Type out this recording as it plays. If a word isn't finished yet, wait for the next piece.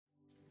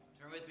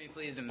me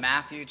please to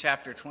Matthew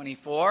chapter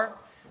 24,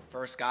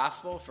 first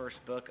gospel,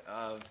 first book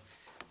of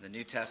the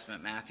New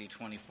Testament, Matthew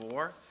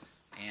 24.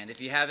 And if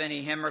you have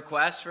any hymn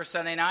requests for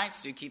Sunday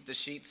nights, do keep the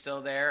sheet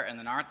still there in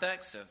the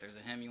narthex. So if there's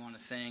a hymn you want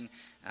to sing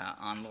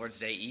on Lord's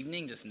Day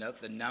evening, just note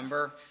the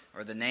number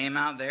or the name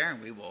out there,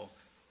 and we will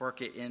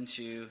work it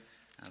into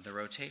the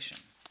rotation.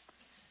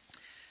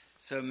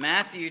 So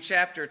Matthew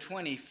chapter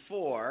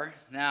 24.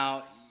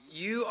 Now,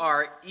 you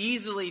are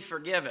easily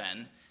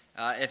forgiven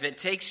if it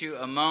takes you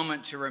a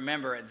moment to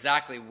remember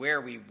exactly where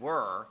we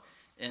were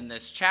in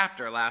this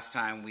chapter last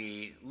time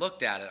we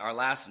looked at it. Our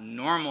last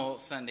normal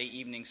Sunday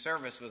evening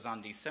service was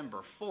on December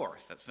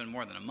 4th. That's been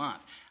more than a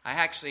month. I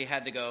actually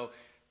had to go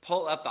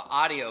pull up the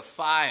audio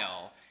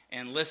file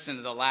and listen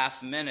to the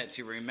last minute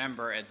to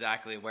remember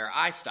exactly where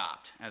I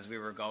stopped as we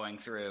were going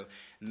through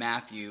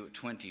Matthew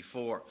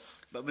 24.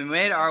 But we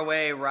made our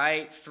way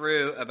right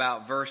through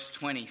about verse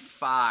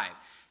 25.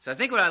 So I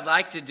think what I'd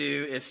like to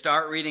do is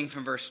start reading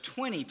from verse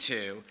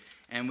 22,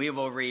 and we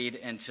will read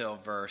until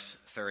verse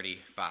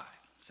 35.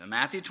 So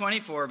Matthew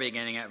 24,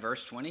 beginning at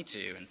verse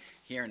 22, and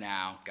hear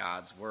now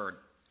God's word.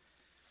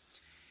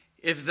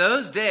 If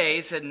those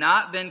days had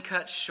not been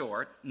cut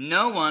short,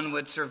 no one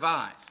would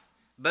survive.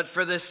 But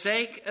for the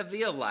sake of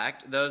the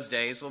elect, those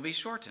days will be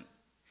shortened.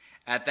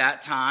 At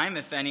that time,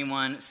 if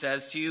anyone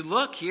says to you,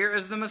 "Look, here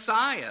is the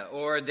Messiah,"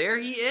 or "There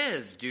he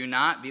is," do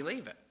not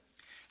believe it.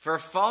 For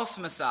false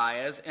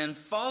messiahs and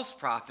false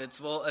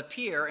prophets will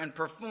appear and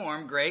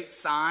perform great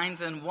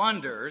signs and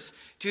wonders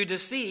to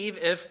deceive,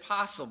 if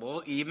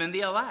possible, even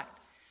the elect.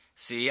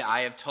 See,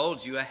 I have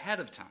told you ahead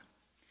of time.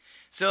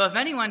 So if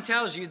anyone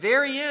tells you,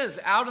 "There he is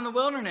out in the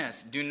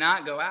wilderness," do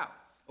not go out.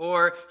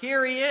 Or,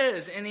 "Here he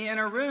is in the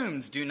inner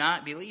rooms," do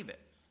not believe it.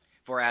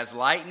 For as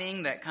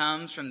lightning that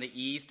comes from the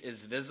east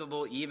is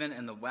visible even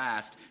in the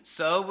west,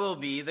 so will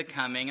be the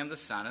coming of the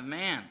Son of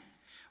Man.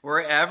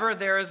 Wherever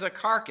there is a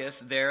carcass,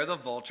 there the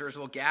vultures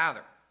will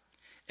gather.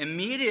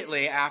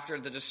 Immediately after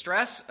the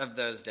distress of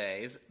those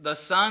days, the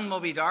sun will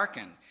be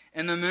darkened,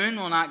 and the moon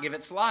will not give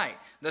its light.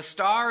 The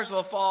stars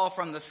will fall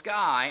from the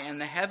sky,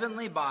 and the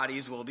heavenly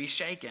bodies will be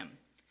shaken.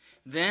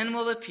 Then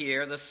will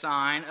appear the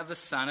sign of the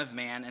Son of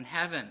Man in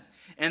heaven.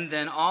 And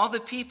then all the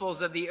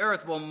peoples of the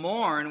earth will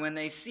mourn when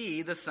they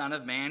see the Son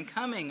of Man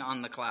coming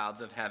on the clouds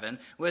of heaven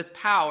with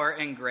power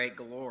and great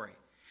glory.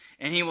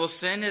 And he will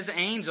send his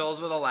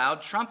angels with a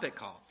loud trumpet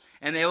call,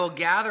 and they will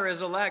gather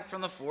his elect from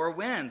the four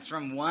winds,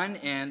 from one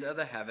end of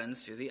the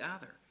heavens to the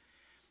other.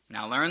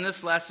 Now learn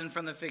this lesson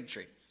from the fig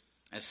tree.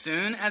 As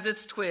soon as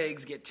its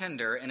twigs get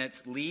tender and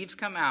its leaves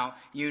come out,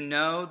 you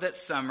know that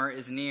summer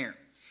is near.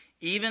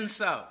 Even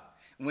so,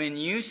 when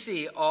you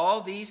see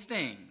all these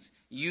things,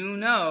 you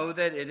know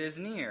that it is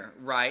near,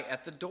 right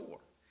at the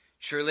door.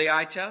 Truly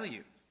I tell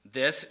you,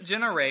 this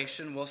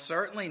generation will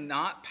certainly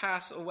not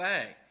pass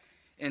away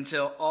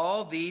until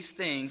all these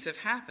things have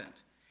happened.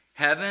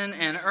 Heaven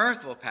and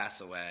earth will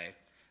pass away,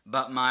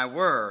 but my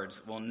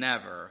words will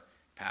never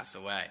pass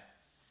away.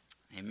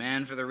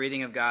 Amen for the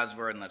reading of God's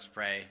word, and let's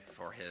pray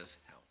for his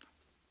help.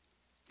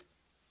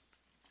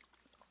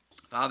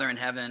 Father in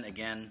heaven,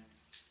 again,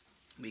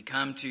 we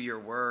come to your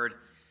word,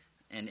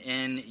 and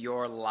in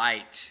your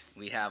light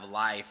we have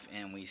life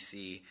and we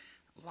see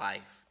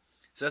life.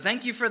 So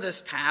thank you for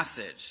this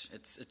passage.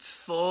 It's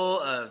full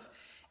of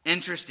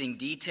interesting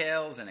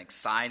details and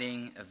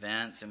exciting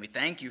events, and we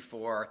thank you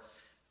for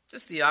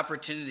just the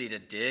opportunity to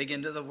dig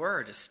into the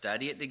word, to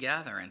study it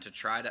together, and to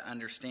try to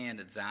understand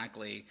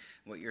exactly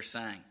what you're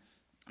saying.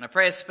 And I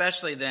pray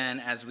especially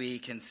then as we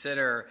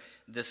consider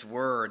this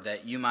word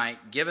that you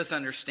might give us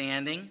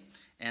understanding,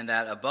 and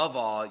that above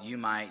all you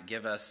might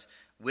give us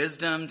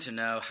wisdom to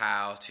know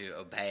how to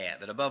obey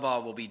it. That above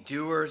all we'll be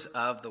doers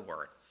of the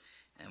word,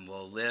 and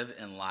we'll live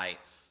in light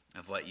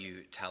of what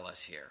you tell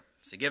us here.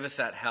 So give us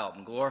that help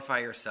and glorify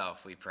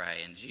yourself, we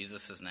pray. In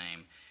Jesus'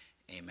 name,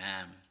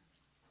 amen.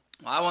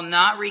 Well, I will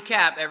not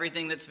recap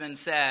everything that's been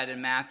said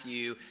in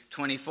Matthew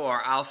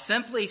 24. I'll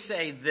simply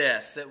say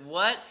this, that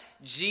what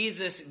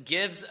Jesus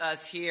gives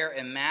us here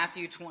in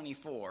Matthew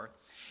 24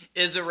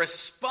 is a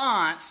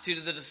response to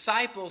the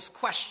disciples'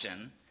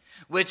 question,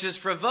 which is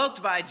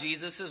provoked by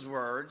Jesus'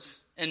 words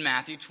in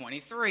Matthew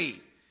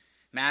 23.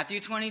 Matthew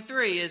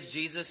 23 is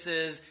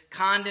Jesus'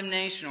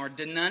 condemnation or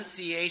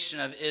denunciation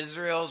of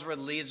Israel's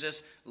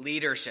religious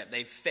leadership.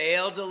 They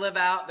failed to live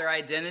out their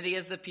identity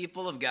as the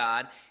people of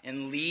God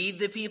and lead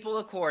the people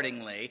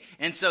accordingly.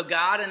 And so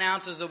God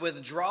announces a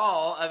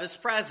withdrawal of his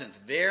presence,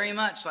 very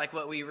much like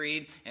what we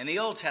read in the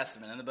Old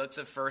Testament, in the books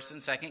of 1st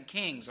and 2nd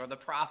Kings or the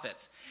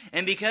prophets.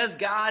 And because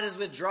God is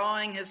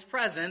withdrawing his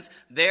presence,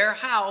 their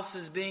house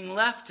is being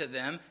left to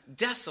them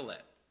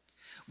desolate.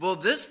 Well,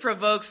 this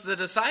provokes the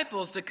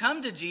disciples to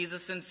come to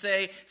Jesus and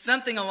say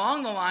something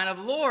along the line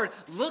of, "Lord,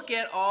 look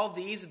at all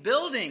these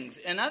buildings."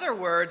 In other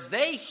words,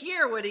 they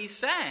hear what he's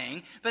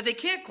saying, but they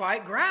can't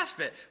quite grasp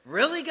it.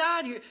 Really,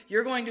 God?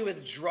 You're going to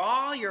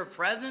withdraw your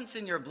presence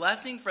and your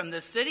blessing from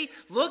this city?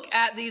 Look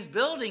at these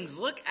buildings.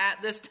 Look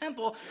at this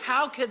temple.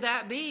 How could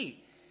that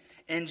be?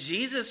 And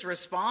Jesus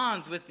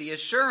responds with the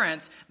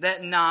assurance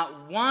that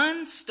not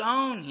one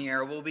stone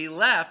here will be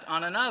left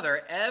on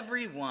another.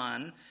 Every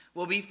one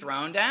will be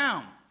thrown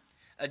down.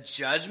 A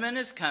judgment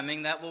is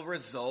coming that will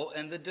result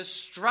in the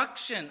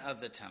destruction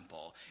of the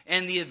temple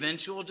and the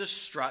eventual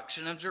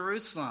destruction of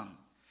Jerusalem.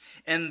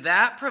 And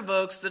that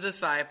provokes the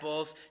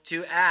disciples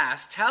to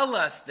ask, tell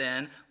us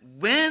then,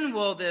 when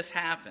will this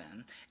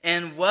happen?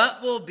 And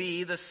what will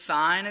be the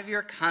sign of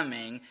your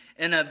coming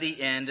and of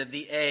the end of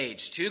the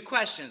age? Two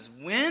questions.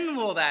 When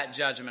will that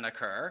judgment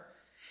occur?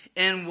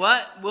 And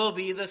what will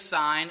be the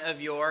sign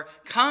of your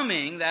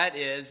coming, that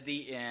is,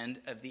 the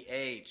end of the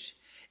age?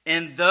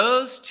 And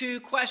those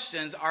two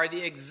questions are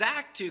the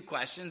exact two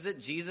questions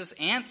that Jesus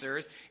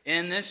answers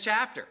in this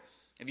chapter.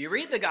 If you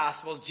read the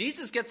Gospels,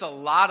 Jesus gets a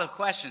lot of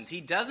questions.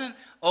 He doesn't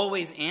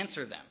always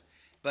answer them.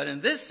 But in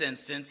this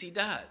instance, he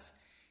does.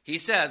 He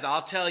says,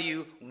 I'll tell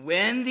you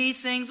when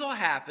these things will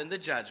happen, the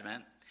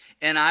judgment,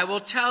 and I will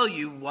tell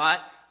you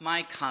what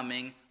my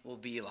coming will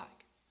be like.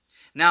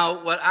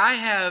 Now, what I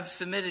have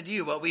submitted to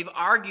you, what we've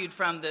argued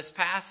from this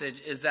passage,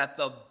 is that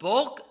the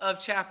bulk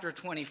of chapter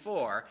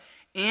 24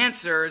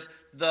 answers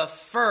the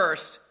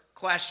first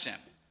question.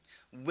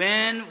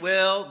 When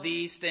will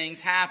these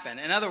things happen?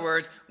 In other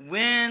words,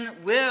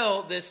 when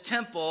will this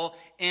temple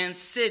and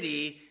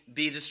city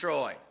be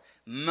destroyed?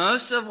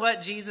 Most of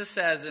what Jesus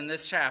says in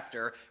this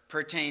chapter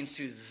pertains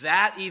to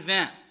that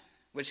event,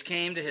 which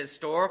came to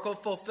historical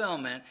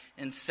fulfillment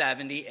in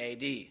 70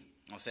 AD.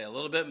 I'll say a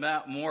little bit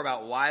more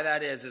about why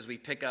that is as we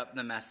pick up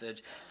the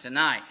message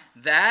tonight.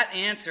 That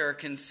answer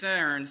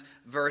concerns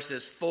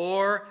verses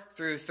 4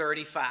 through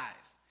 35.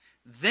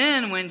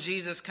 Then when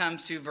Jesus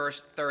comes to verse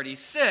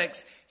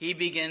 36, he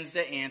begins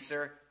to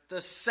answer the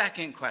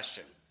second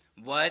question.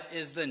 What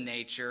is the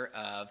nature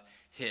of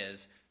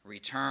his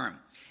return?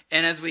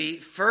 And as we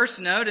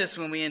first noticed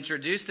when we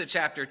introduced the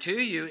chapter to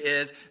you,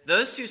 is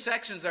those two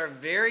sections are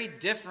very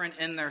different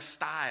in their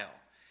style.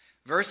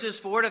 Verses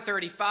 4 to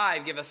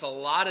 35 give us a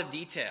lot of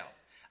detail,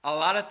 a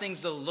lot of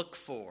things to look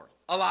for,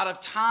 a lot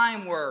of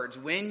time words.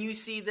 When you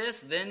see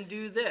this, then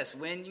do this.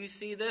 When you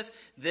see this,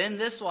 then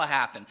this will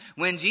happen.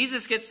 When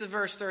Jesus gets to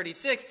verse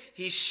 36,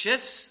 he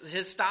shifts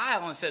his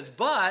style and says,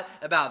 but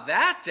about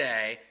that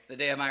day, the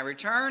day of my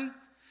return,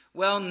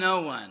 well,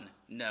 no one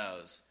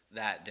knows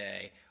that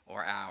day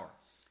or hour.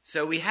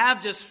 So we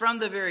have just from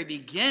the very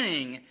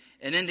beginning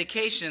an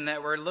indication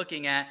that we're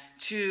looking at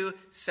two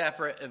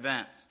separate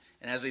events.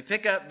 And as we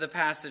pick up the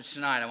passage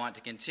tonight, I want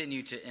to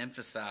continue to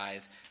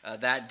emphasize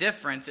that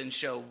difference and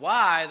show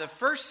why the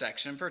first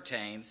section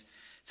pertains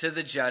to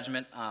the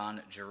judgment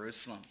on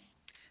Jerusalem.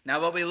 Now,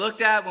 what we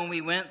looked at when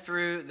we went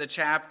through the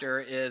chapter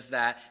is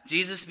that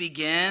Jesus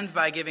begins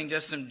by giving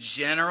just some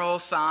general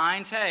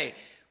signs. Hey,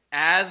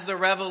 as the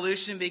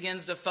revolution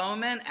begins to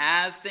foment,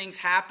 as things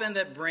happen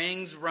that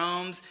brings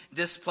Rome's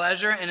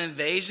displeasure and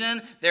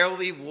invasion, there will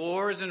be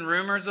wars and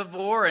rumors of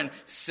war and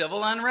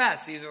civil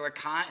unrest.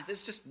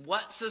 This is just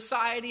what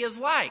society is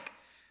like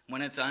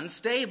when it's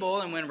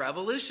unstable and when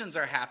revolutions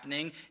are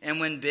happening and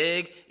when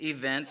big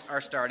events are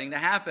starting to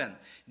happen.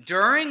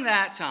 During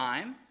that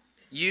time,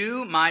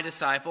 you, my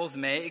disciples,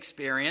 may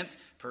experience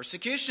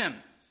persecution.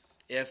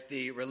 If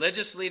the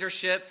religious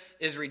leadership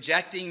is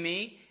rejecting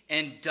me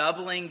and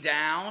doubling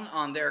down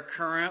on their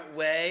current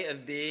way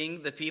of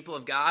being the people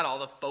of God, all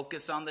the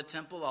focus on the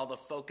temple, all the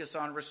focus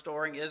on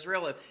restoring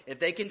Israel, if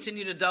they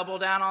continue to double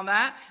down on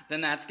that, then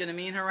that's going to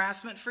mean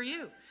harassment for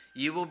you.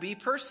 You will be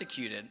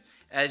persecuted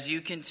as you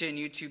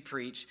continue to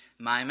preach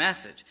my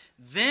message.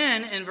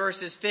 Then in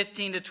verses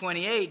 15 to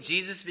 28,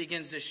 Jesus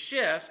begins to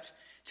shift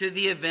to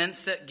the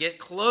events that get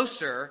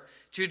closer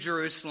to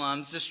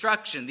Jerusalem's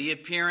destruction, the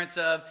appearance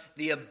of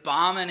the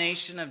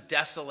abomination of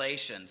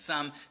desolation,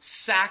 some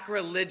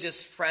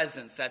sacrilegious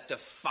presence that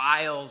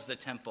defiles the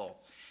temple,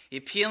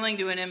 appealing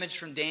to an image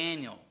from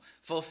Daniel,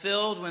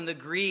 fulfilled when the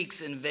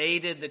Greeks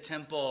invaded the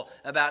temple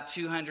about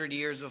 200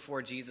 years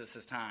before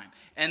Jesus' time,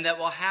 and that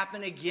will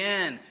happen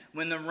again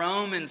when the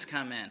Romans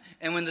come in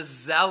and when the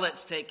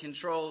Zealots take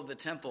control of the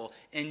temple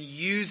and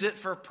use it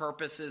for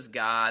purposes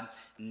God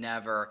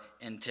never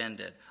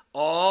intended.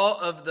 All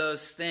of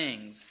those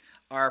things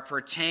are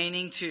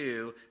pertaining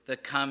to the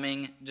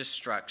coming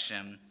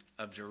destruction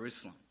of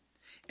Jerusalem.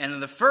 And in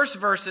the first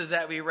verses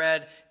that we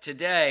read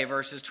today,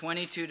 verses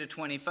 22 to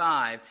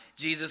 25,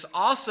 Jesus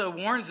also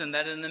warns them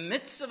that in the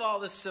midst of all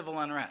this civil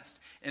unrest,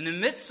 in the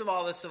midst of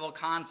all this civil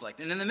conflict,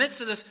 and in the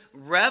midst of this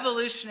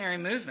revolutionary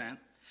movement,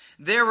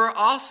 there will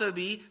also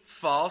be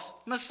false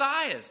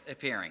messiahs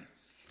appearing.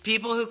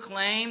 People who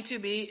claim to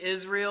be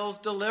Israel's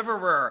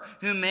deliverer,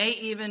 who may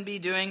even be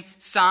doing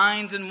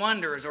signs and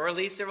wonders, or at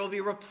least there will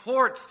be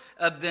reports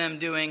of them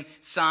doing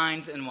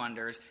signs and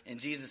wonders. And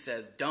Jesus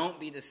says, don't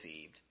be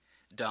deceived.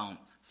 Don't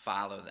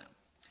follow them.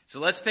 So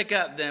let's pick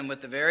up then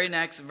with the very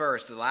next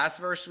verse. The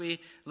last verse we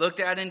looked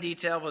at in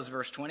detail was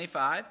verse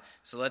 25.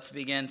 So let's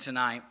begin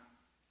tonight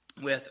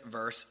with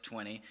verse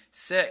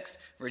 26,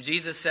 where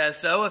Jesus says,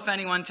 so if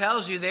anyone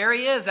tells you there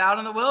he is out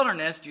in the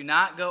wilderness, do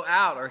not go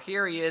out, or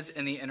here he is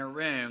in the inner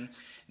room,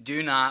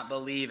 do not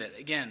believe it.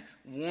 Again,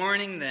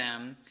 warning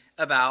them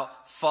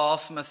about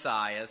false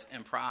messiahs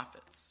and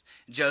prophets.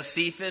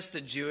 Josephus,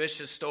 the Jewish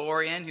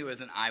historian who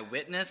was an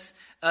eyewitness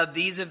of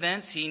these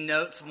events, he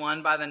notes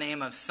one by the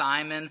name of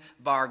Simon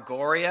Bar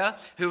Goria,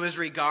 who was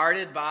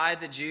regarded by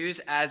the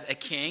Jews as a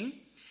king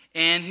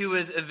and who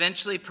was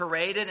eventually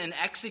paraded and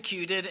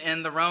executed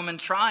in the Roman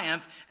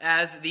triumph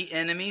as the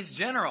enemy's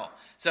general.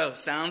 So,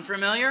 sound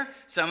familiar?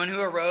 Someone who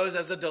arose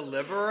as a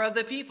deliverer of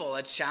the people,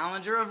 a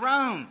challenger of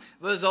Rome,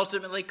 was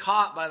ultimately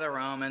caught by the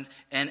Romans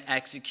and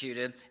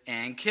executed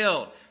and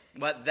killed.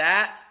 What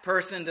that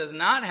person does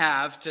not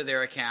have to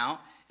their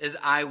account is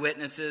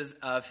eyewitnesses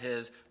of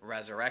his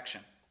resurrection.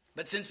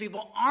 But since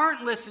people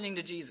aren't listening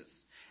to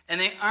Jesus,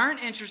 and they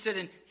aren't interested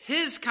in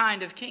his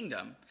kind of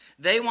kingdom,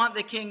 they want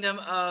the kingdom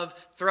of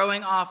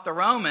throwing off the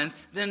Romans,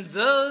 then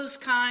those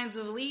kinds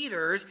of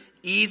leaders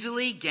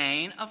easily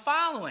gain a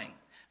following.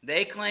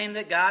 They claim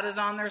that God is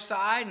on their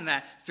side and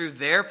that through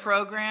their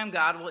program,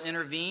 God will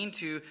intervene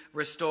to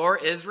restore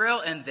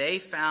Israel, and they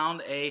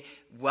found a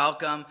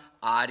welcome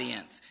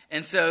audience.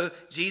 And so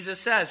Jesus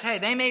says, hey,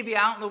 they may be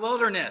out in the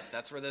wilderness.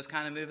 That's where those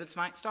kind of movements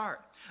might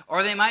start.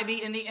 Or they might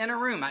be in the inner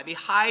room, might be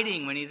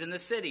hiding when he's in the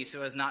city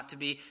so as not to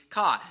be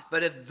caught.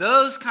 But if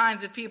those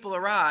kinds of people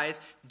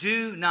arise,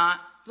 do not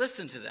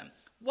listen to them.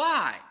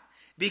 Why?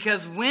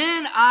 Because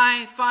when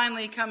I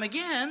finally come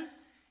again,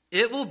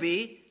 it will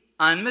be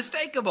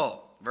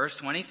unmistakable. Verse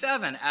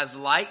 27, as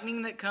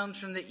lightning that comes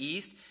from the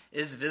east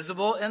is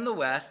visible in the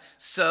west,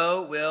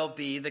 so will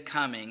be the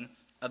coming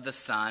of the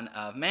Son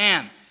of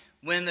Man.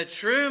 When the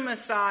true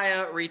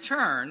Messiah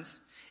returns,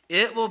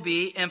 it will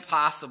be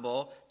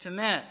impossible to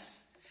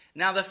miss.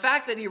 Now, the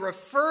fact that he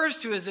refers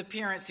to his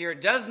appearance here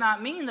does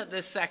not mean that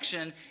this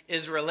section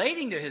is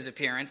relating to his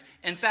appearance.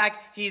 In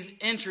fact, he's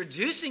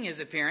introducing his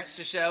appearance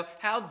to show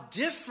how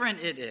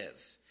different it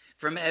is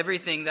from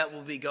everything that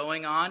will be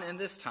going on in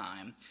this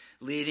time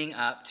leading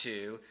up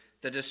to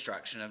the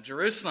destruction of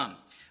Jerusalem.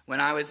 When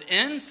I was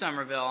in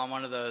Somerville on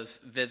one of those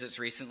visits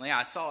recently,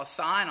 I saw a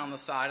sign on the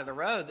side of the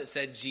road that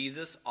said,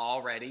 Jesus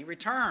already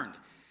returned.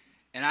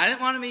 And I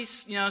didn't want to be,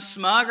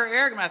 smug or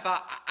arrogant. I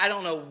thought, I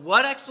don't know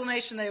what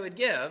explanation they would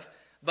give,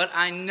 but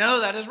I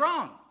know that is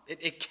wrong.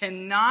 It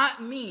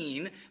cannot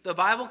mean, the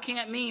Bible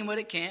can't mean what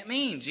it can't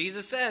mean.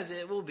 Jesus says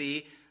it will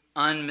be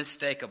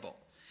unmistakable.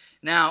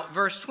 Now,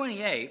 verse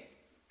 28,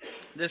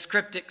 this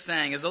cryptic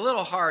saying is a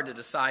little hard to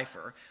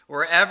decipher.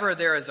 Wherever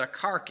there is a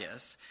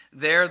carcass,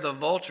 there the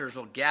vultures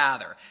will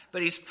gather.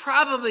 But he's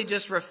probably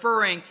just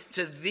referring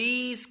to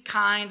these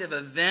kind of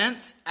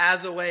events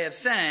as a way of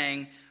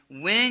saying,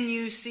 when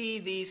you see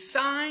these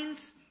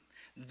signs,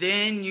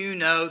 then you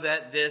know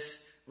that this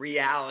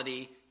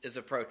reality is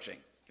approaching.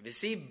 If you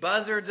see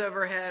buzzards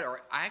overhead,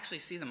 or I actually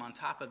see them on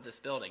top of this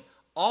building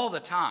all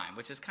the time,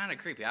 which is kind of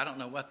creepy. I don't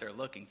know what they're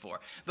looking for.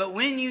 But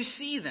when you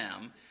see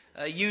them,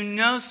 you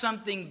know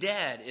something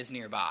dead is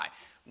nearby.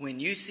 When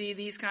you see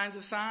these kinds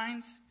of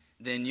signs,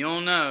 then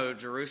you'll know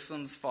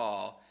Jerusalem's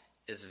fall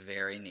is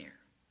very near.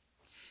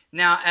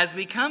 Now, as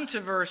we come to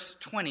verse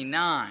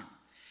 29,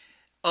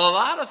 a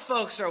lot of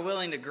folks are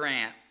willing to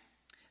grant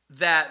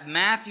that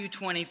Matthew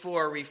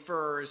 24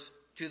 refers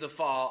to the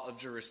fall of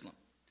Jerusalem.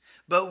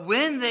 But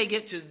when they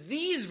get to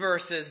these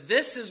verses,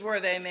 this is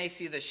where they may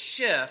see the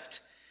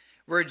shift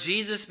where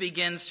Jesus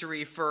begins to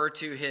refer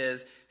to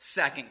his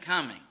second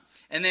coming.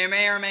 And they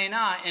may or may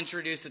not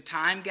introduce a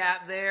time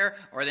gap there,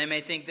 or they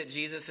may think that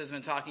Jesus has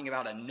been talking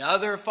about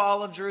another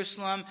fall of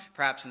Jerusalem,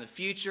 perhaps in the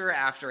future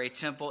after a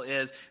temple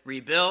is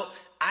rebuilt.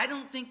 I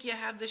don't think you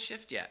have this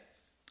shift yet.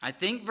 I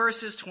think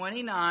verses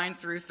 29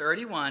 through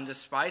 31,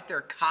 despite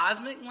their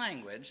cosmic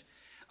language,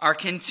 are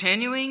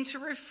continuing to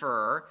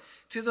refer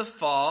to the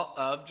fall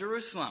of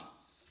Jerusalem.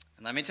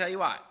 And let me tell you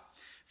why.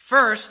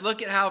 First,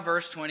 look at how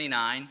verse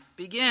 29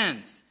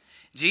 begins.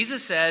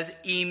 Jesus says,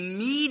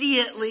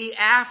 immediately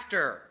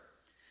after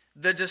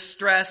the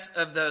distress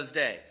of those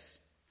days,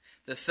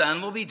 the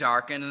sun will be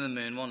darkened and the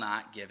moon will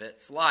not give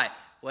its light.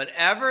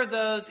 Whatever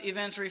those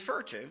events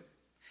refer to,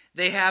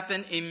 they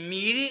happen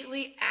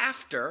immediately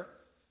after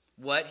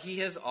what he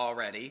has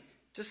already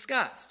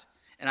discussed.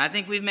 And I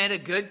think we've made a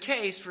good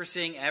case for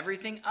seeing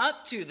everything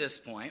up to this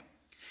point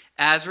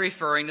as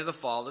referring to the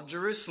fall of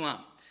Jerusalem.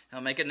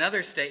 He'll make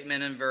another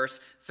statement in verse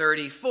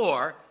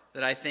 34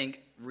 that I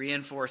think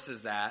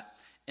reinforces that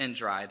and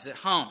drives it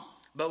home.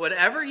 But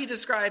whatever he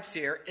describes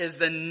here is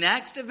the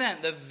next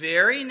event, the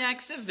very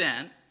next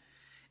event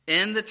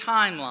in the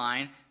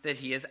timeline that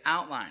he is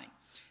outlining.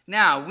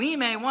 Now, we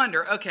may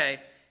wonder, okay,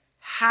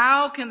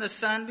 how can the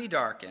sun be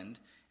darkened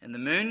and the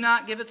moon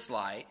not give its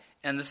light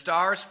and the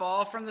stars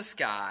fall from the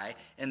sky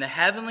and the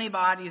heavenly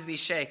bodies be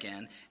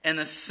shaken and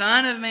the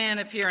Son of Man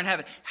appear in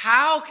heaven?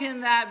 How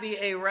can that be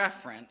a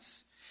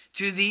reference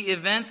to the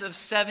events of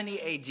 70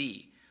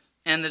 AD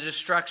and the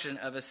destruction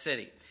of a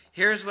city?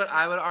 Here's what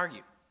I would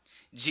argue.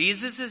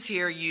 Jesus is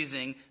here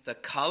using the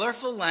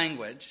colorful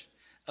language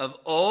of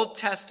Old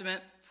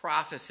Testament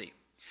prophecy,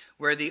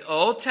 where the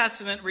Old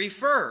Testament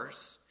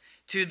refers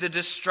to the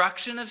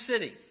destruction of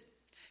cities,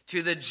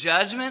 to the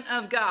judgment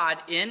of God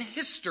in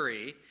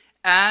history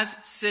as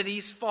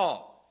cities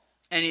fall.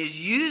 And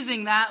he's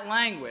using that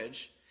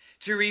language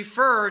to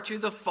refer to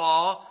the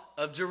fall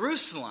of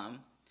Jerusalem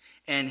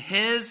and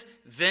his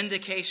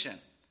vindication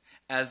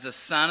as the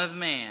Son of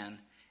Man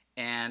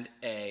and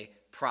a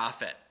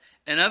prophet.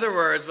 In other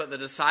words, what the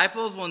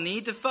disciples will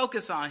need to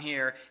focus on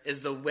here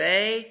is the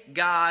way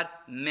God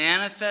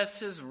manifests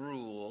his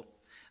rule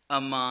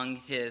among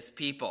his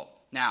people.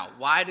 Now,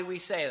 why do we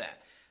say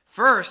that?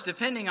 First,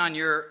 depending on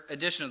your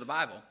edition of the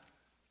Bible,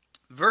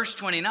 verse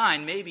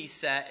 29 may be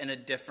set in a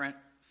different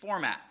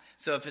format.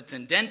 So if it's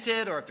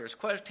indented or if there's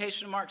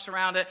quotation marks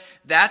around it,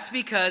 that's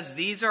because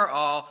these are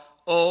all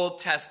Old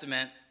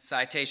Testament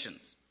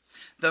citations.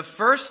 The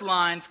first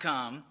lines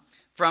come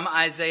from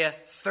Isaiah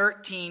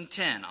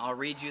 13:10. I'll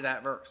read you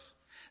that verse.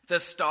 The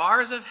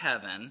stars of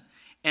heaven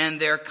and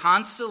their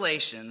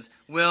constellations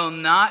will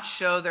not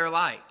show their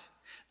light.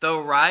 The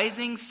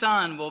rising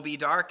sun will be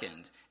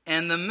darkened,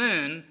 and the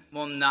moon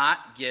will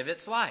not give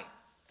its light.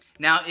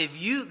 Now,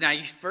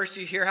 first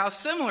you hear how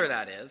similar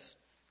that is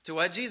to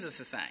what Jesus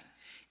is saying.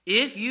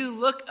 If you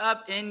look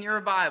up in your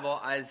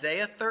Bible,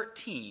 Isaiah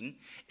 13,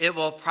 it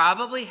will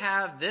probably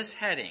have this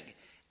heading,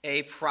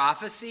 a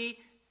prophecy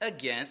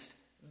against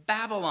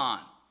Babylon.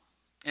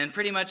 And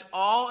pretty much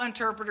all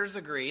interpreters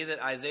agree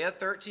that Isaiah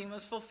 13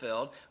 was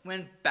fulfilled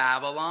when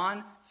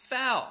Babylon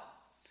fell.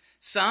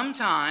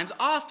 Sometimes,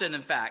 often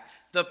in fact,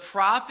 the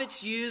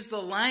prophets use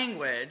the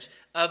language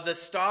of the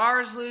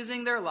stars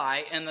losing their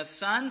light and the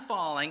sun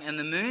falling and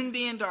the moon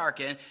being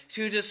darkened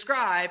to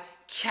describe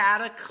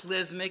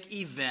cataclysmic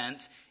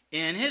events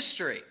in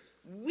history.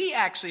 We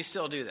actually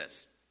still do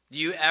this. Do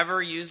you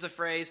ever use the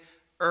phrase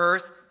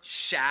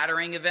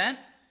earth-shattering event?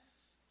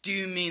 Do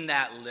you mean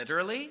that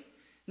literally?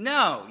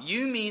 No,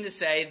 you mean to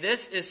say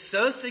this is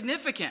so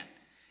significant.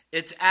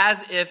 It's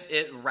as if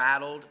it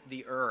rattled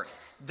the earth.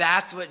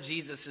 That's what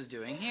Jesus is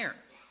doing here.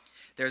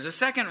 There's a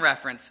second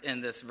reference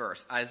in this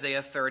verse,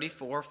 Isaiah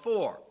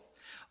 34:4.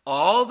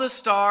 All the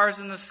stars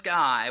in the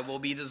sky will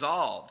be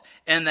dissolved,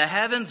 and the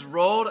heavens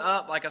rolled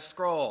up like a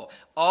scroll.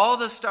 All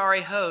the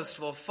starry host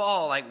will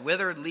fall like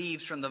withered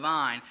leaves from the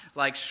vine,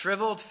 like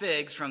shriveled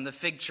figs from the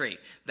fig tree.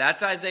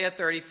 That's Isaiah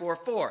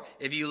 34:4.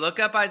 If you look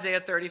up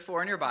Isaiah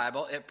 34 in your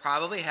Bible, it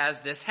probably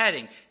has this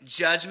heading,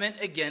 Judgment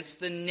Against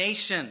the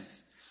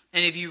Nations.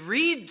 And if you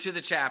read to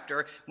the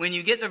chapter, when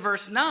you get to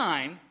verse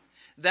 9,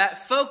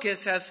 that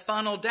focus has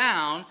funneled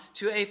down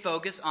to a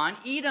focus on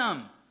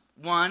Edom,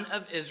 one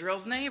of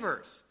Israel's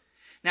neighbors.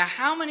 Now,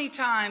 how many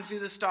times do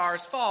the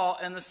stars fall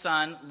and the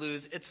sun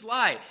lose its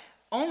light?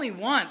 Only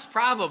once,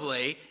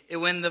 probably,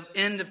 when the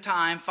end of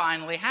time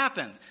finally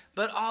happens.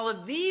 But all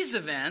of these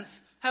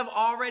events have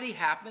already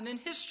happened in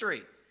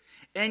history.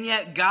 And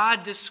yet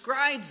God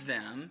describes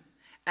them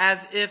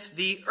as if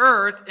the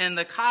earth and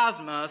the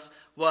cosmos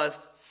was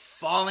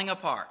falling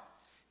apart,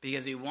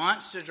 because he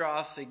wants to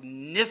draw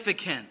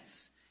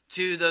significance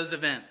to those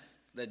events.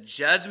 The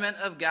judgment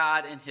of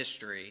God in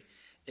history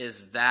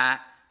is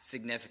that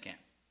significant.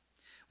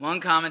 One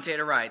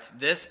commentator writes,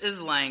 this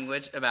is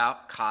language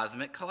about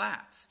cosmic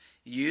collapse,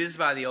 used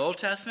by the Old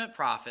Testament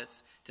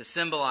prophets to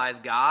symbolize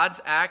God's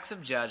acts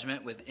of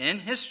judgment within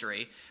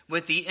history,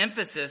 with the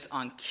emphasis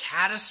on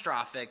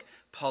catastrophic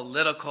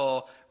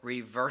political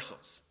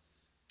reversals.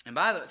 And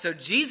by the way, so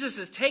Jesus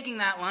is taking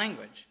that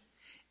language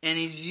and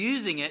he's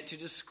using it to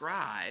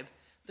describe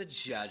the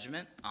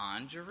judgment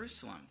on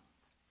Jerusalem,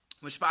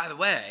 which, by the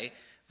way,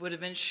 would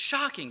have been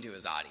shocking to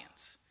his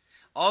audience.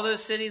 All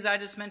those cities I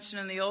just mentioned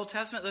in the Old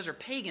Testament, those are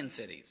pagan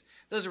cities.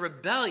 Those are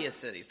rebellious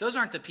cities. Those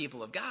aren't the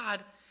people of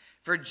God.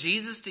 For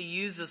Jesus to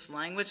use this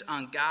language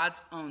on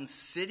God's own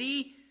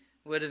city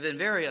would have been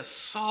very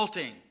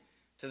assaulting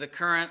to the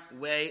current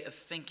way of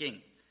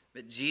thinking.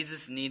 But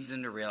Jesus needs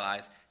them to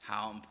realize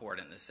how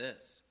important this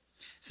is.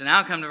 So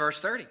now come to verse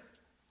 30.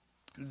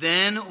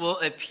 Then will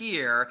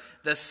appear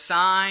the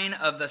sign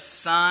of the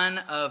Son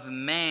of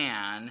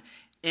Man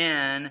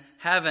in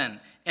heaven.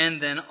 And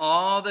then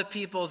all the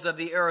peoples of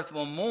the earth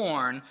will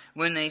mourn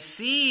when they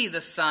see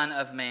the Son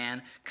of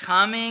Man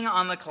coming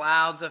on the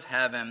clouds of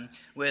heaven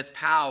with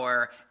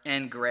power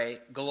and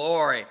great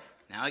glory.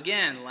 Now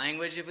again,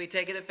 language, if we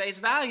take it at face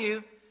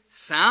value,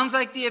 sounds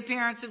like the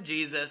appearance of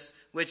Jesus,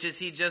 which, as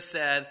he just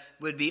said,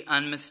 would be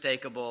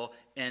unmistakable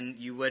and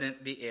you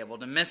wouldn't be able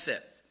to miss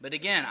it. But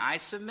again, I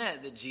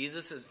submit that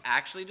Jesus is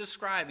actually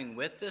describing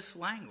with this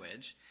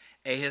language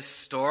a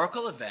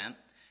historical event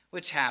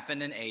which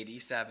happened in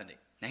AD 70.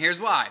 Now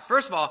here's why.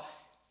 First of all,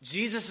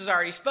 Jesus has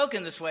already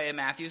spoken this way in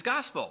Matthew's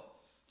gospel.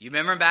 You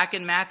remember back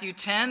in Matthew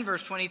 10,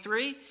 verse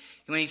 23,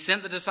 when he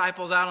sent the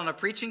disciples out on a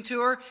preaching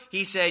tour,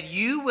 he said,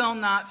 you will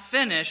not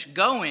finish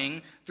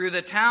going through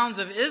the towns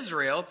of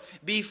Israel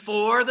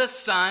before the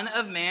Son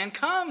of Man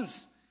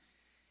comes.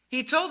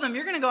 He told them,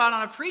 you're going to go out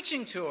on a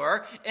preaching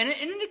tour, and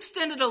it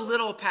extended a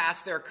little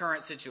past their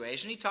current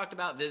situation. He talked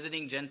about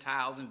visiting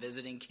Gentiles and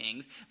visiting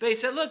kings. But he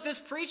said, look, this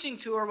preaching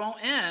tour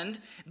won't end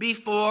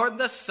before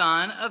the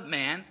Son of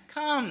Man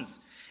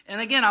comes.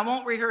 And again, I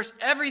won't rehearse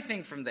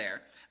everything from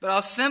there, but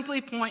I'll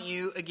simply point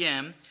you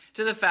again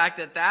to the fact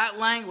that that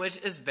language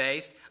is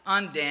based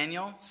on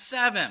Daniel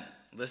 7.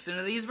 Listen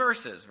to these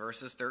verses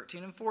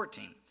 13 and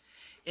 14.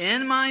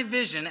 In my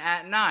vision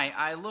at night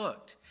I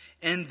looked,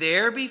 and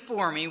there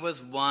before me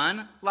was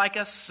one like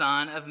a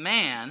son of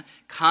man,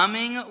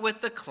 coming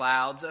with the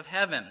clouds of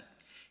heaven.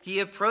 He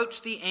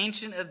approached the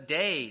Ancient of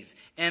Days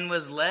and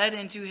was led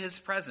into his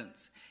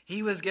presence.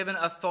 He was given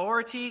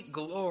authority,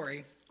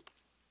 glory,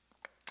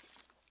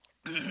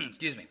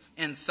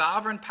 and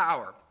sovereign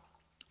power.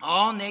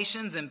 All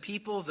nations and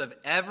peoples of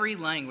every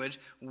language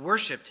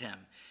worshipped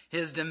him.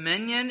 His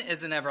dominion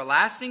is an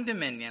everlasting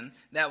dominion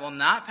that will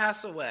not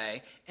pass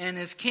away, and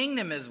his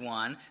kingdom is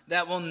one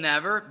that will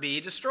never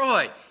be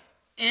destroyed.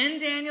 In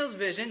Daniel's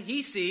vision,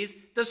 he sees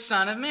the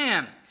Son of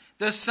Man.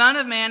 The Son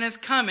of Man is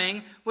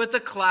coming with the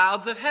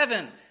clouds of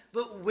heaven.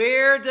 But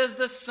where does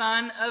the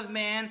Son of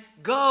Man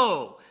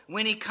go?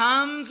 When he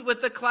comes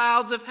with the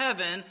clouds of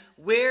heaven,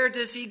 where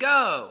does he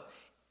go?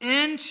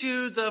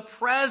 Into the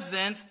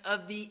presence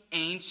of the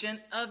Ancient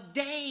of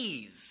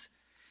Days.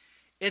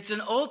 It's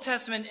an Old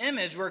Testament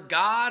image where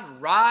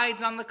God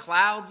rides on the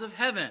clouds of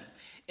heaven.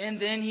 And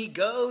then he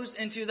goes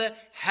into the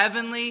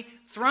heavenly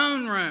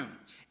throne room.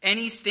 And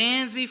he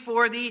stands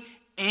before the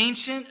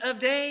Ancient of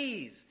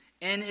Days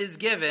and is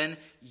given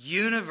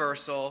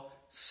universal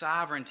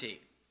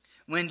sovereignty.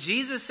 When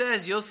Jesus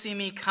says, "You'll see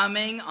me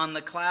coming on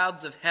the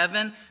clouds of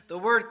heaven," the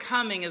word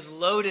coming is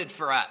loaded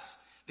for us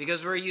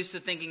because we're used to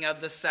thinking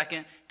of the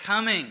second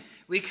coming.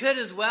 We could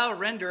as well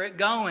render it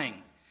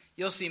going.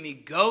 You'll see me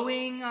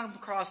going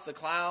across the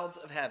clouds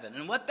of heaven.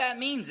 And what that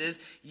means is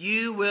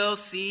you will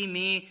see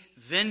me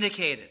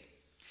vindicated.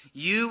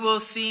 You will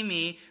see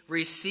me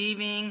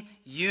receiving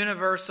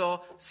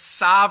universal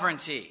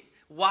sovereignty.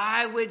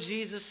 Why would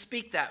Jesus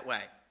speak that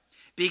way?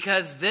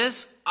 Because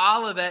this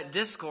Olivet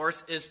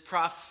Discourse is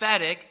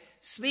prophetic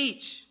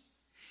speech.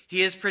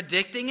 He is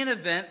predicting an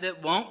event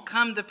that won't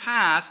come to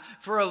pass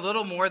for a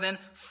little more than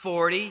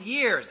 40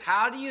 years.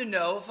 How do you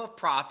know if a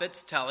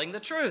prophet's telling the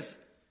truth?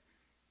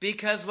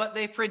 Because what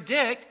they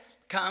predict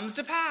comes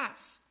to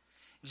pass.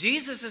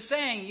 Jesus is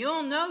saying,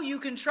 you'll know you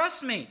can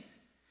trust me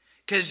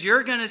because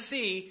you're going to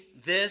see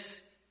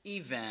this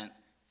event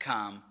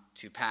come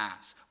to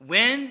pass.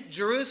 When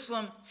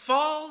Jerusalem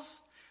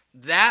falls,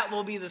 that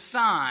will be the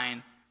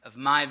sign of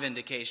my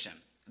vindication.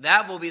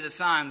 That will be the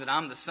sign that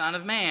I'm the Son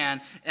of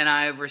Man and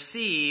I have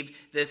received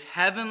this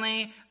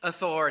heavenly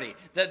authority.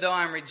 That though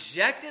I'm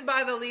rejected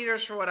by the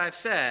leaders for what I've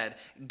said,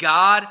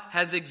 God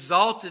has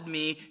exalted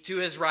me to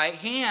his right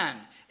hand.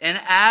 And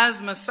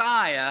as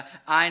Messiah,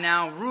 I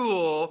now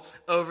rule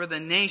over the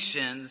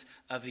nations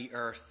of the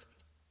earth.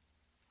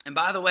 And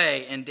by the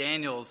way, in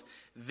Daniel's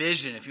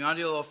vision, if you want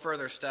to do a little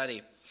further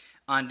study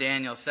on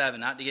Daniel 7,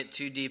 not to get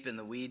too deep in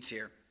the weeds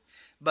here,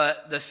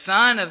 but the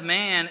Son of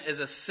Man is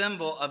a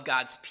symbol of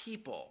God's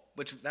people,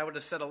 which that would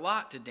have said a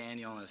lot to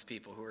Daniel and his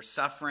people who are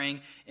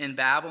suffering in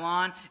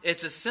Babylon.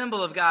 It's a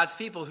symbol of God's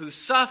people who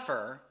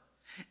suffer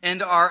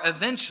and are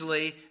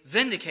eventually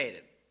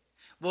vindicated.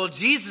 Well,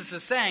 Jesus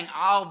is saying,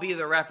 I'll be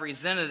the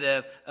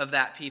representative of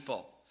that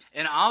people.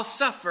 And I'll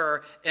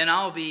suffer and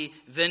I'll be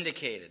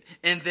vindicated.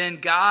 And then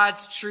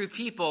God's true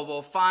people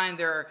will find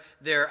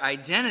their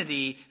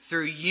identity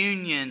through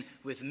union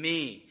with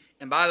me.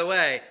 And by the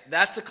way,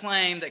 that's a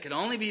claim that can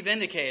only be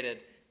vindicated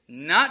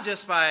not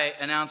just by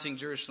announcing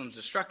Jerusalem's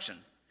destruction,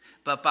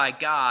 but by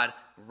God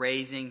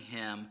raising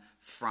him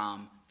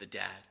from the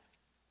dead.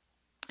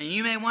 And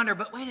you may wonder,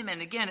 but wait a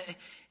minute, again,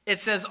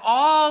 it says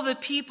all the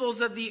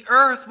peoples of the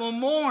earth will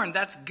mourn.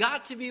 That's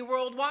got to be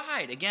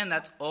worldwide. Again,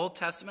 that's Old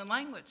Testament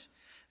language.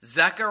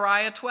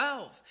 Zechariah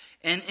 12.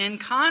 And in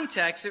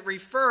context, it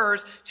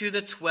refers to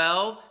the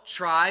 12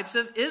 tribes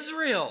of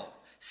Israel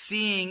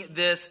seeing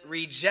this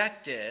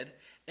rejected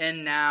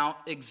and now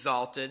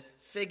exalted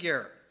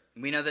figure.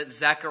 We know that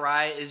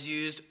Zechariah is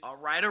used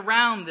right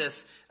around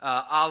this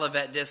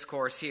Olivet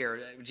Discourse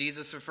here.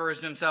 Jesus refers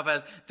to himself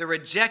as the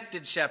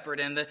rejected shepherd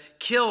and the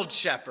killed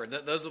shepherd.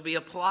 Those will be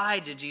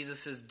applied to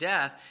Jesus'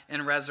 death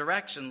and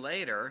resurrection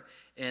later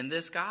in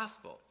this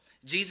gospel.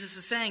 Jesus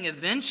is saying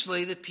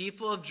eventually the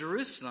people of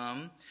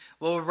Jerusalem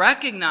will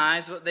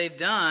recognize what they've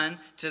done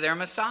to their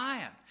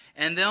Messiah.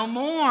 And they'll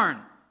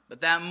mourn.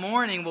 But that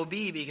mourning will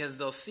be because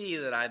they'll see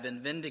that I've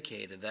been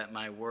vindicated, that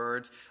my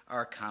words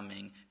are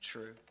coming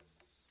true.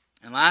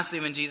 And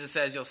lastly, when Jesus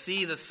says, you'll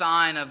see the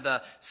sign of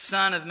the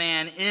Son of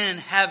Man in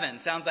heaven.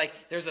 Sounds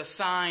like there's a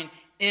sign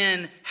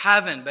in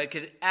heaven, but it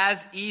could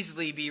as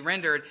easily be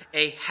rendered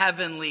a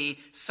heavenly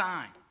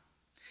sign.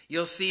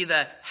 You'll see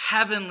the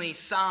heavenly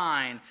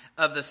sign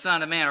of the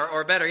Son of Man.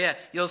 Or better yet,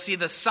 you'll see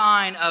the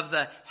sign of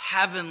the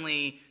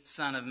heavenly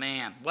Son of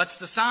Man. What's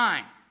the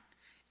sign?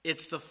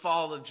 It's the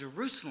fall of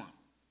Jerusalem.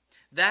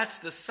 That's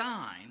the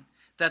sign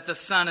that the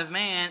Son of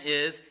Man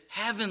is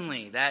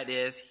heavenly. That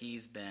is,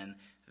 he's been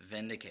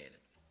vindicated.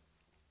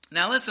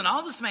 Now listen,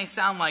 all this may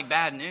sound like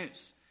bad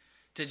news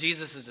to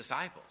Jesus'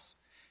 disciples.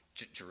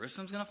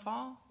 Jerusalem's going to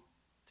fall?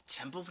 The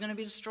temple's going to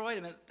be destroyed?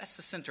 I mean, that's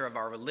the center of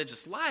our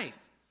religious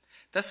life.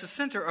 That's the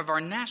center of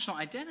our national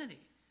identity.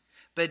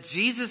 But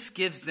Jesus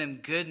gives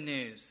them good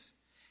news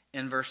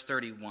in verse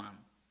 31.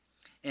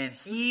 And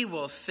he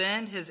will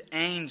send his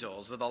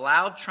angels with a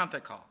loud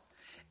trumpet call,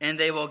 And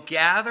they will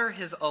gather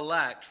his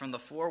elect from the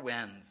four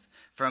winds,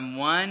 from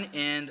one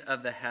end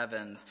of the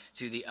heavens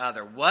to the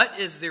other. What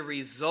is the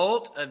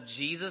result of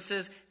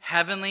Jesus'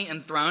 heavenly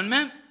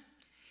enthronement?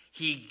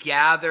 He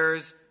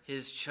gathers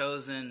his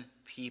chosen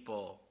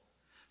people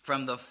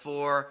from the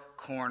four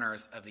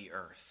corners of the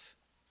earth.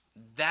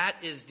 That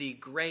is the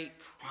great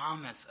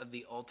promise of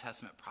the Old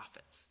Testament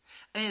prophets.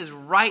 And it is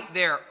right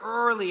there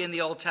early in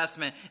the Old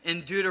Testament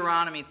in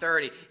Deuteronomy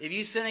 30. If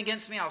you sin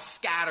against me, I'll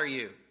scatter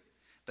you.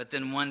 But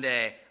then one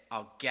day,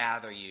 I'll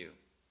gather you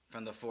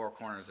from the four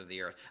corners of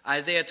the earth.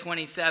 Isaiah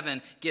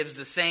 27 gives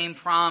the same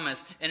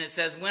promise, and it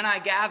says, when I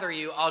gather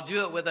you, I'll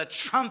do it with a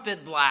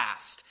trumpet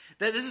blast.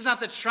 That this is not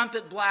the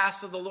trumpet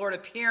blast of the Lord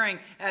appearing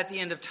at the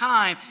end of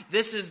time.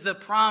 This is the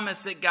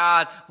promise that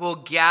God will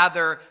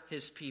gather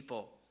his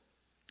people.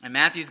 And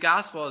Matthew's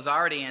gospel has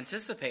already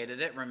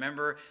anticipated it.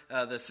 Remember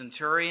the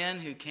centurion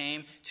who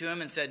came to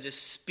him and said,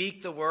 just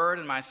speak the word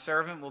and my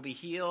servant will be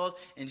healed.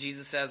 And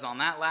Jesus says, on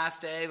that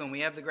last day, when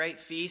we have the great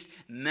feast,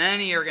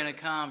 many are going to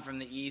come from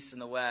the east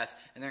and the west,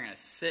 and they're going to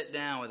sit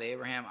down with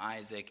Abraham,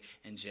 Isaac,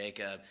 and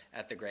Jacob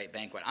at the great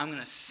banquet. I'm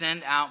going to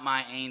send out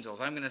my angels.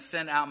 I'm going to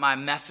send out my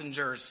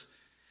messengers,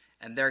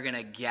 and they're going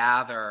to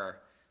gather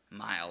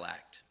my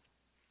elect.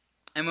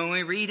 And when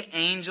we read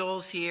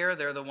angels here,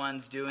 they're the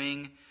ones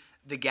doing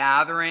the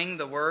gathering.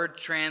 The word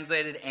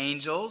translated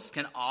angels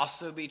can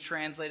also be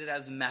translated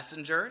as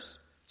messengers.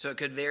 So it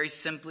could very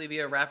simply be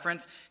a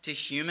reference to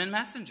human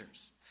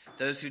messengers,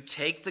 those who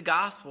take the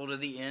gospel to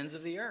the ends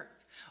of the earth.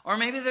 Or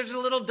maybe there's a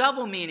little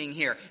double meaning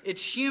here.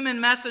 It's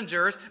human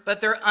messengers,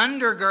 but they're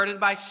undergirded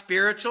by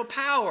spiritual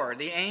power,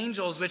 the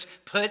angels which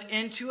put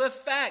into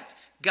effect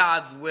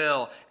God's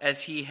will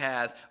as he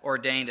has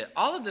ordained it.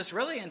 All of this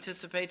really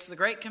anticipates the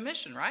Great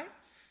Commission, right?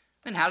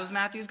 And how does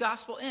Matthew's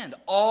gospel end?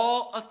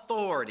 All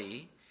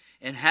authority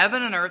in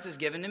heaven and earth is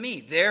given to me.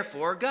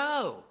 Therefore,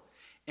 go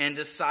and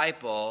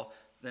disciple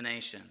the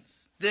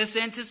nations. This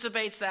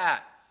anticipates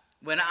that.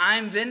 When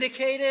I'm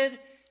vindicated,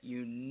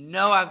 you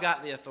know I've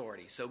got the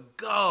authority. So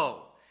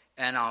go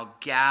and I'll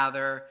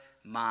gather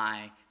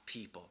my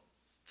people.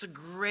 It's a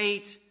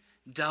great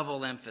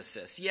double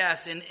emphasis.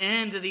 Yes, an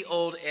end to the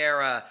old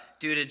era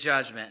due to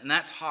judgment, and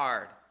that's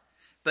hard.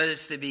 But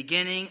it's the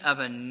beginning of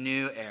a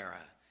new era.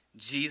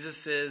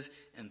 Jesus'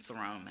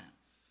 enthronement.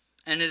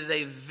 And it is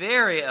a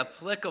very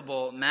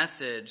applicable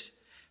message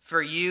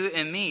for you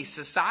and me.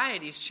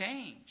 Societies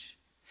change.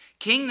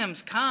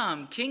 Kingdoms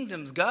come,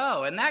 kingdoms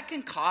go, and that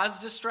can cause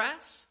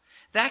distress.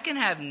 That can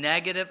have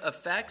negative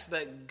effects,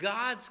 but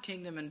God's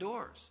kingdom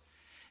endures.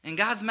 And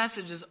God's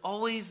message is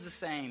always the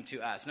same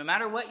to us. No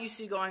matter what you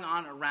see going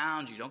on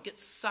around you, don't get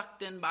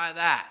sucked in by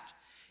that.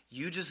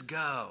 You just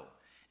go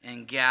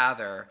and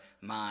gather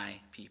my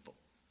people.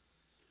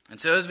 And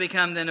so as we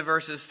come then to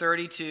verses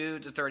 32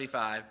 to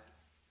 35,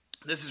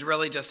 this is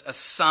really just a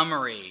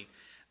summary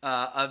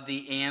of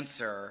the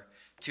answer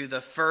to the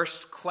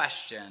first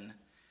question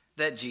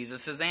that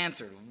Jesus has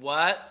answered.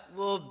 What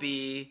will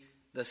be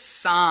the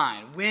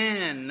sign?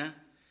 When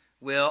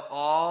will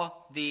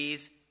all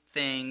these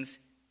things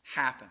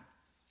happen?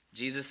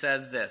 Jesus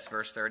says this,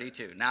 verse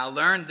 32. Now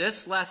learn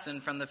this lesson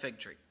from the fig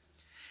tree.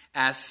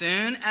 As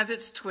soon as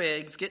its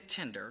twigs get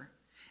tender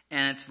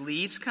and its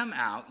leaves come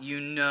out, you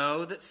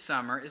know that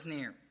summer is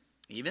near.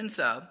 Even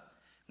so,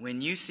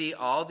 when you see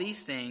all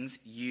these things,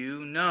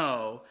 you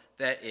know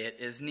that it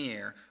is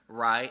near,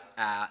 right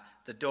at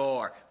the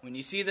door. When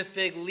you see the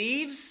fig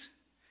leaves,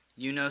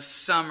 you know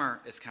summer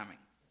is coming.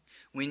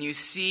 When you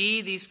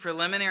see these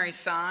preliminary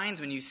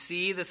signs, when you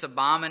see this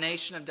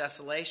abomination of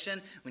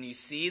desolation, when you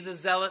see the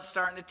zealots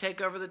starting to take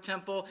over the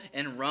temple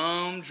and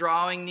Rome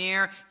drawing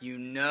near, you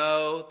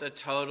know the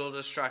total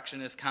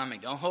destruction is coming.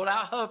 Don't hold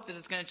out hope that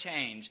it's going to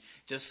change.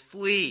 Just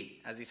flee,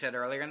 as he said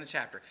earlier in the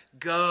chapter.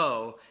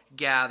 Go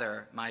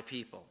gather my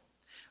people.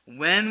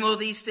 When will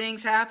these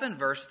things happen?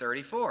 Verse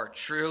 34.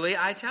 Truly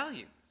I tell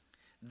you,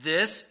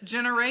 this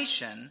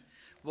generation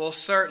will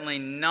certainly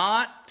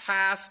not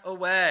pass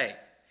away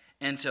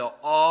until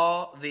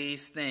all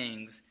these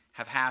things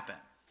have happened.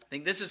 I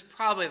think this is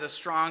probably the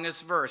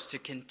strongest verse to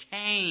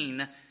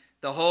contain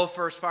the whole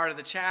first part of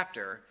the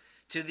chapter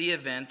to the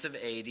events of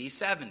AD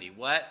 70.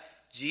 What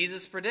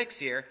Jesus predicts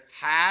here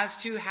has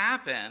to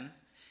happen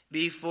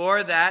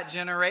before that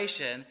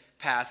generation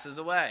passes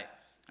away.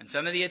 And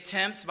some of the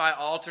attempts by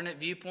alternate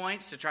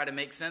viewpoints to try to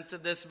make sense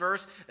of this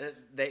verse,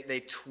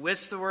 they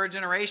twist the word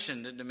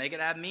generation to make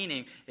it have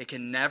meaning. It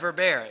can never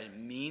bear. It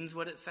means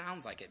what it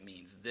sounds like it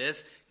means.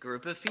 This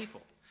group of people,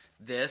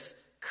 this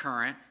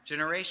current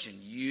generation,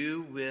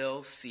 you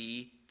will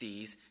see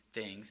these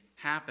things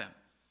happen.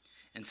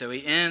 And so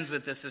he ends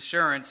with this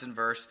assurance in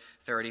verse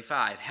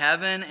 35.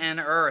 Heaven and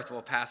earth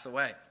will pass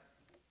away,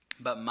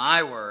 but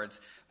my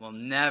words will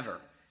never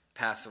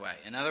pass away.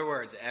 In other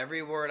words,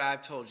 every word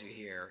I've told you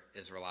here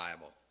is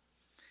reliable.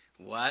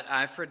 What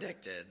I've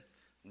predicted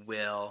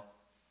will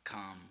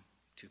come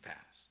to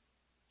pass.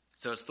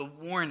 So it's the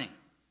warning.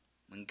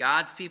 When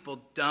God's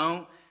people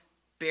don't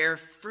bear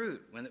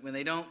fruit, when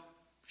they don't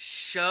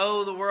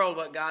show the world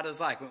what God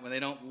is like, when they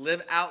don't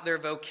live out their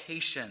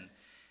vocation,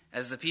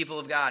 as the people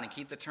of God and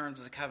keep the terms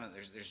of the covenant,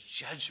 there's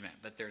judgment,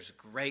 but there's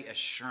great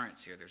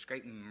assurance here. There's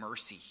great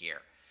mercy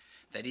here.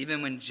 That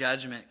even when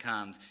judgment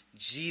comes,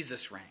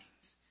 Jesus reigns.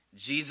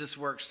 Jesus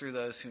works through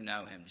those who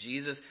know him.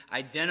 Jesus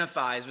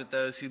identifies with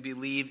those who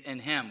believe in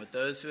him. With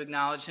those who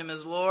acknowledge him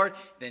as Lord,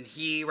 then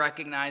he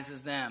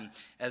recognizes them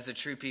as the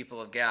true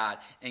people of God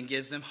and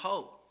gives them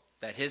hope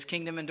that his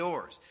kingdom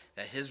endures,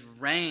 that his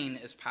reign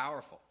is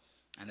powerful,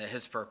 and that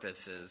his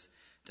purposes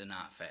do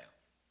not fail.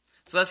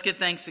 So let's give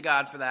thanks to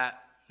God for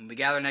that. When we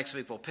gather next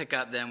week, we'll pick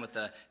up then with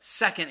the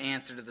second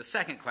answer to the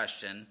second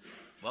question: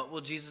 what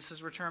will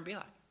Jesus' return be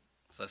like?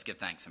 So let's give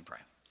thanks and pray.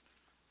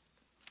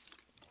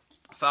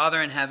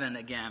 Father in heaven,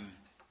 again,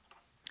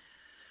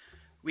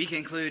 we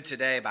conclude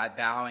today by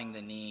bowing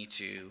the knee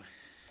to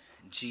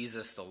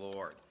Jesus the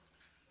Lord.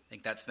 I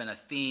think that's been a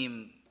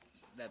theme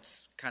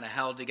that's kind of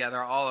held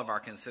together all of our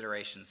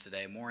considerations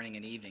today, morning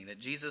and evening, that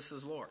Jesus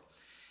is Lord.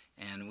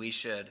 And we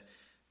should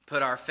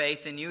put our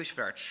faith in you, we should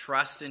put our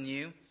trust in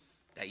you,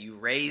 that you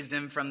raised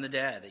him from the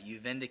dead, that you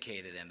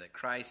vindicated him, that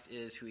Christ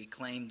is who he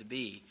claimed to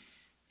be,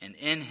 and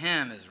in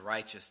him is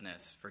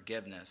righteousness,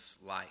 forgiveness,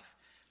 life.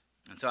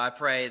 And so I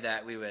pray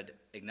that we would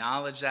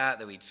acknowledge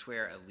that we'd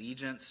swear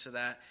allegiance to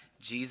that.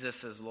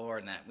 Jesus is Lord,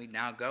 and that we'd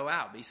now go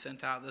out, be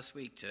sent out this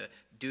week to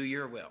do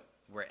your will.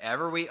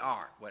 Wherever we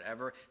are,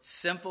 whatever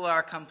simple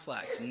or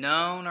complex,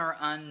 known or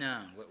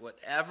unknown,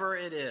 whatever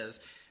it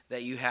is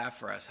that you have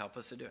for us, help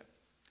us to do it.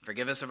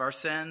 Forgive us of our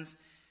sins.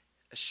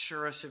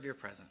 Assure us of your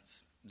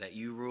presence, that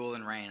you rule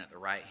and reign at the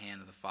right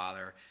hand of the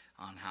Father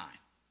on high.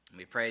 And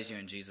we praise you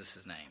in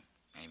Jesus' name.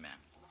 Amen.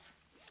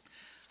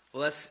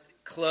 Well, let's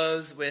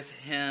close with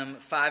hymn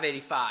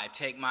 585,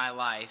 Take My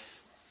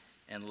Life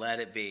and Let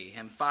It Be.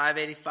 Hymn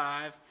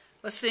 585.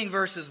 Let's sing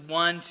verses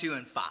 1, 2,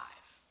 and 5.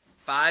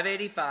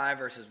 585,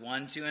 verses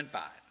 1, 2, and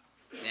 5.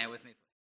 Stand with me.